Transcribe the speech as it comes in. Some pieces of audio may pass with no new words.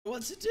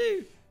What to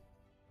do?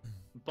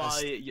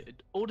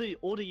 Order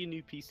your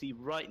new PC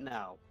right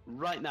now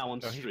on No,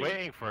 he's stream.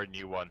 waiting for a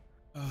new one.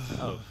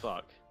 Oh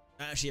fuck!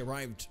 It actually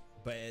arrived,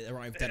 but it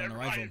arrived dead on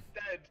arrival.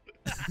 Dead.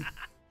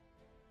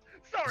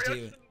 Sorry, I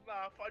shouldn't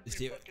laugh. I'd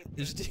be fucking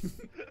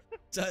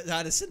So I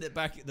had to send it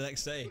back the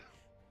next day.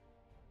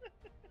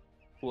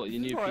 What, your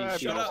new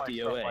PC off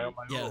DOA?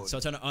 Yeah, so I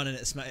turned it on and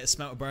it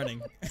smelled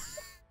burning.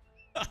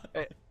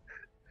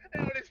 It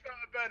only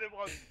smelled a burning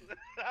once.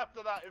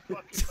 After that, it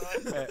fucking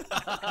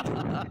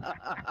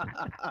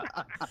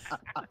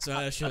died. So I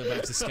had to show it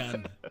back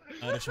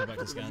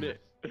to scan.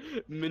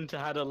 Minter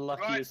had a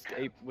lucky Right.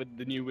 escape with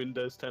the new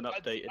Windows 10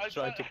 update. It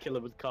tried to kill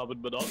him with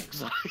carbon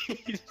monoxide. I'll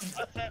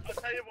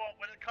tell you what,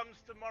 when it comes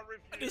to my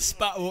review... Just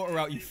spat water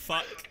out, you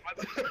fuck.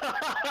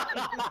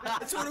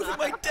 It's all over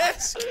my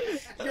desk!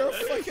 You're a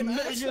fucking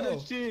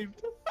asshole!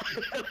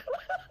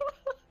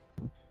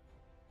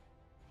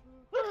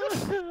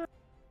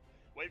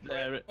 Wait for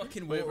There it.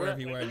 Fucking water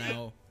everywhere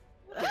now.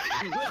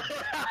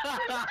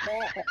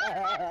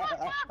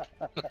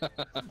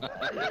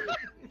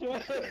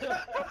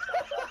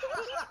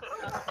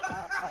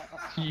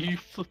 You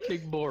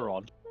fucking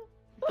moron.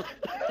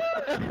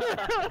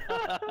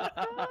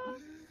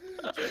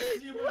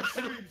 You were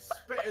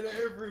spitting it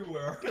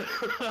everywhere.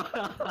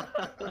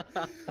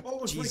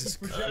 Almost Jesus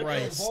like a projectile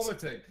Christ.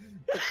 vomiting.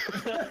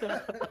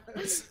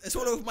 It's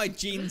all over my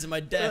jeans and my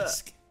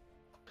desk.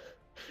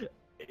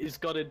 It's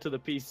got into the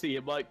PC.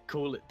 It might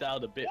cool it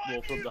down a bit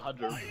more from the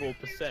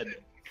 104%.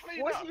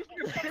 What?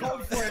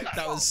 Conflict.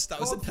 That was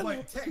a pillow.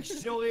 Conflict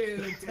textually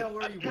until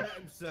he wet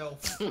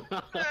himself. No,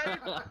 grab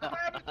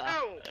a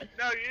towel.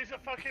 No, use a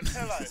fucking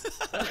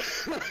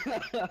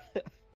pillow.